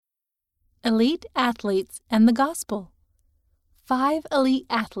Elite Athletes and the Gospel. 5 elite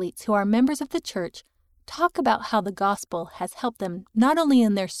athletes who are members of the church talk about how the gospel has helped them not only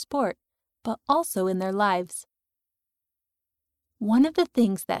in their sport, but also in their lives. One of the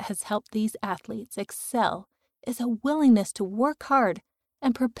things that has helped these athletes excel is a willingness to work hard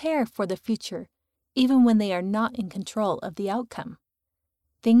and prepare for the future, even when they are not in control of the outcome.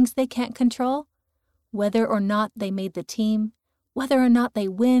 Things they can't control, whether or not they made the team, whether or not they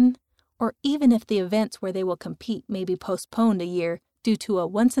win, or even if the events where they will compete may be postponed a year due to a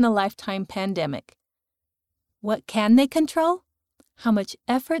once-in-a-lifetime pandemic. What can they control? How much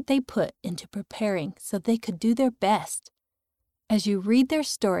effort they put into preparing so they could do their best. As you read their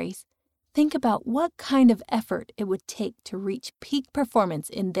stories, think about what kind of effort it would take to reach peak performance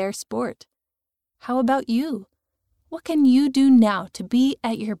in their sport. How about you? What can you do now to be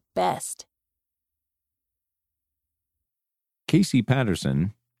at your best? Casey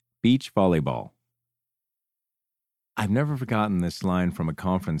Patterson, beach volleyball. I've never forgotten this line from a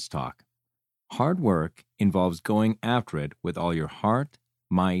conference talk. Hard work involves going after it with all your heart,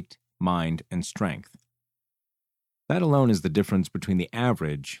 might, mind, and strength. That alone is the difference between the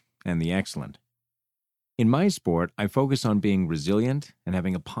average and the excellent. In my sport, I focus on being resilient and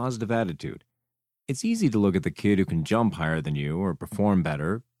having a positive attitude. It's easy to look at the kid who can jump higher than you or perform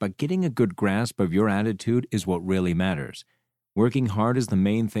better, but getting a good grasp of your attitude is what really matters. Working hard is the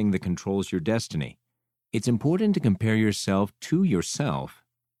main thing that controls your destiny. It's important to compare yourself to yourself,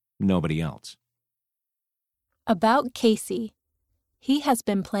 nobody else. About Casey. He has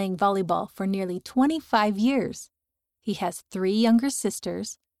been playing volleyball for nearly 25 years. He has 3 younger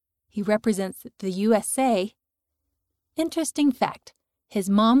sisters. He represents the USA. Interesting fact, his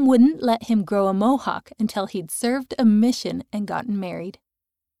mom wouldn't let him grow a mohawk until he'd served a mission and gotten married.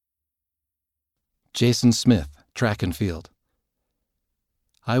 Jason Smith, track and field.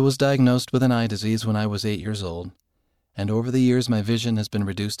 I was diagnosed with an eye disease when I was 8 years old, and over the years my vision has been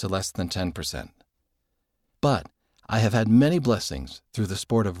reduced to less than 10%. But I have had many blessings through the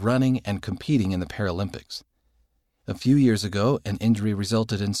sport of running and competing in the Paralympics. A few years ago, an injury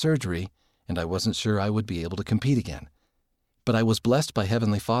resulted in surgery, and I wasn't sure I would be able to compete again. But I was blessed by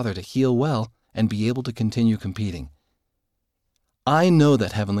Heavenly Father to heal well and be able to continue competing. I know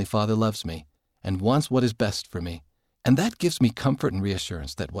that Heavenly Father loves me and wants what is best for me. And that gives me comfort and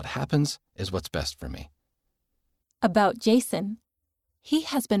reassurance that what happens is what's best for me. About Jason. He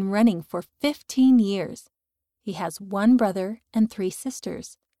has been running for 15 years. He has 1 brother and 3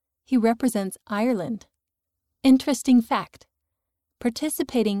 sisters. He represents Ireland. Interesting fact.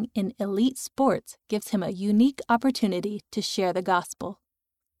 Participating in elite sports gives him a unique opportunity to share the gospel.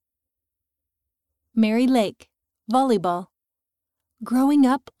 Mary Lake, volleyball. Growing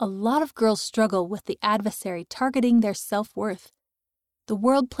up, a lot of girls struggle with the adversary targeting their self-worth. The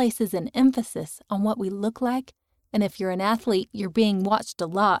world places an emphasis on what we look like, and if you're an athlete, you're being watched a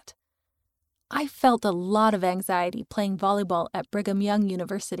lot. I felt a lot of anxiety playing volleyball at Brigham Young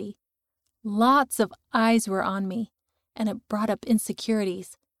University. Lots of eyes were on me, and it brought up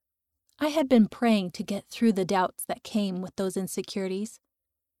insecurities. I had been praying to get through the doubts that came with those insecurities.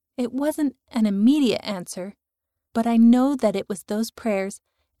 It wasn't an immediate answer, but I know that it was those prayers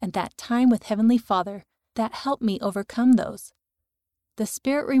and that time with Heavenly Father that helped me overcome those. The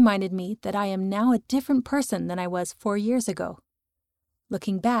Spirit reminded me that I am now a different person than I was 4 years ago.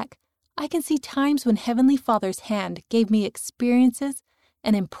 Looking back, I can see times when Heavenly Father's hand gave me experiences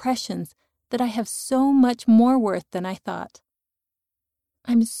and impressions that I have so much more worth than I thought.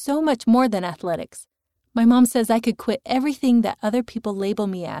 I'm so much more than athletics. My mom says I could quit everything that other people label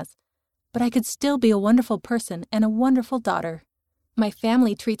me as, but I could still be a wonderful person and a wonderful daughter. My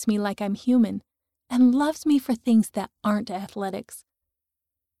family treats me like I'm human and loves me for things that aren't athletics.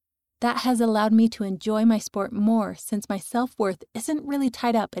 That has allowed me to enjoy my sport more since my self-worth isn't really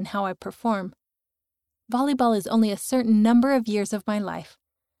tied up in how I perform. Volleyball is only a certain number of years of my life,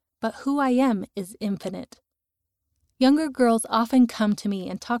 but who I am is infinite. Younger girls often come to me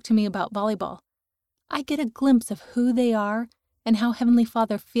and talk to me about volleyball. I get a glimpse of who they are and how Heavenly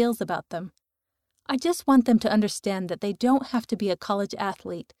Father feels about them. I just want them to understand that they don't have to be a college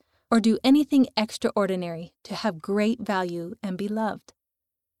athlete or do anything extraordinary to have great value and be loved.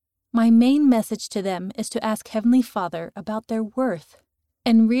 My main message to them is to ask Heavenly Father about their worth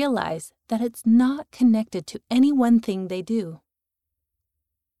and realize that it's not connected to any one thing they do.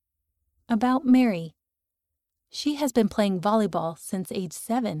 About Mary. She has been playing volleyball since age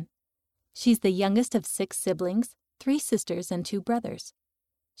 7. She's the youngest of 6 siblings, 3 sisters and 2 brothers.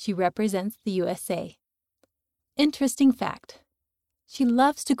 She represents the USA. Interesting fact. She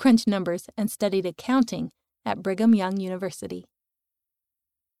loves to crunch numbers and studied accounting at Brigham Young University.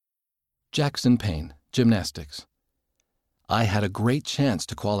 Jackson Payne, gymnastics. I had a great chance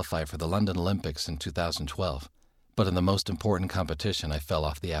to qualify for the London Olympics in 2012, but in the most important competition I fell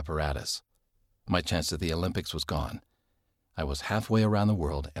off the apparatus. My chance at the Olympics was gone. I was halfway around the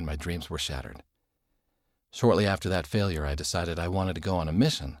world and my dreams were shattered. Shortly after that failure, I decided I wanted to go on a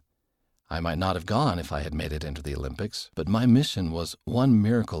mission. I might not have gone if I had made it into the Olympics, but my mission was one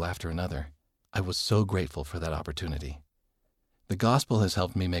miracle after another. I was so grateful for that opportunity. The gospel has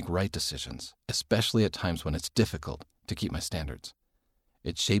helped me make right decisions, especially at times when it's difficult to keep my standards.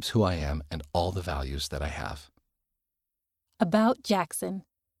 It shapes who I am and all the values that I have. About Jackson.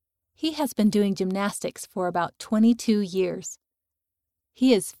 He has been doing gymnastics for about 22 years.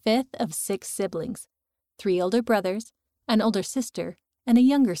 He is fifth of 6 siblings, 3 older brothers, an older sister, and a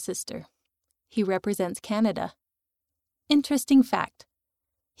younger sister. He represents Canada. Interesting fact.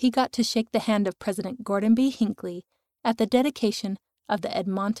 He got to shake the hand of President Gordon B. Hinckley at the dedication of the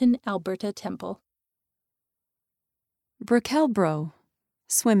Edmonton, Alberta Temple. Brickell Bro,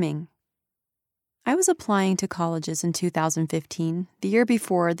 swimming. I was applying to colleges in 2015, the year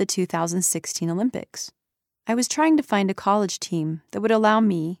before the 2016 Olympics. I was trying to find a college team that would allow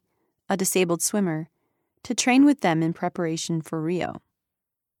me, a disabled swimmer, to train with them in preparation for Rio.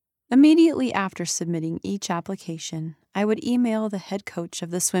 Immediately after submitting each application, I would email the head coach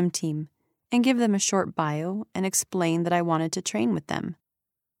of the swim team and give them a short bio and explain that I wanted to train with them.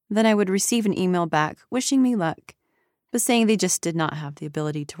 Then I would receive an email back wishing me luck, but saying they just did not have the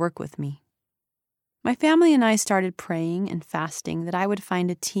ability to work with me. My family and I started praying and fasting that I would find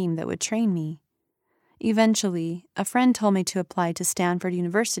a team that would train me. Eventually, a friend told me to apply to Stanford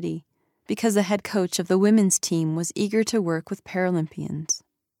University because the head coach of the women's team was eager to work with Paralympians.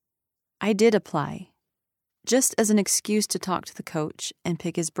 I did apply, just as an excuse to talk to the coach and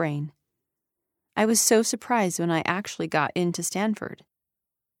pick his brain. I was so surprised when I actually got into Stanford.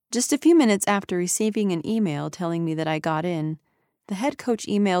 Just a few minutes after receiving an email telling me that I got in, the head coach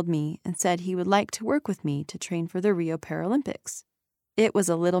emailed me and said he would like to work with me to train for the Rio Paralympics. It was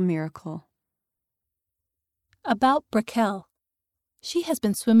a little miracle. About Brickell. She has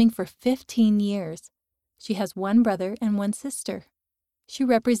been swimming for 15 years. She has 1 brother and 1 sister. She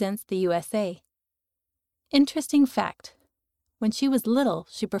represents the USA. Interesting fact. When she was little,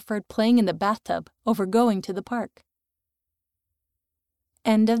 she preferred playing in the bathtub over going to the park.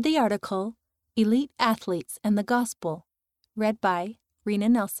 End of the article, Elite Athletes and the Gospel, read by Rena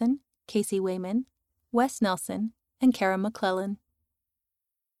Nelson, Casey Wayman, Wes Nelson, and Kara McClellan.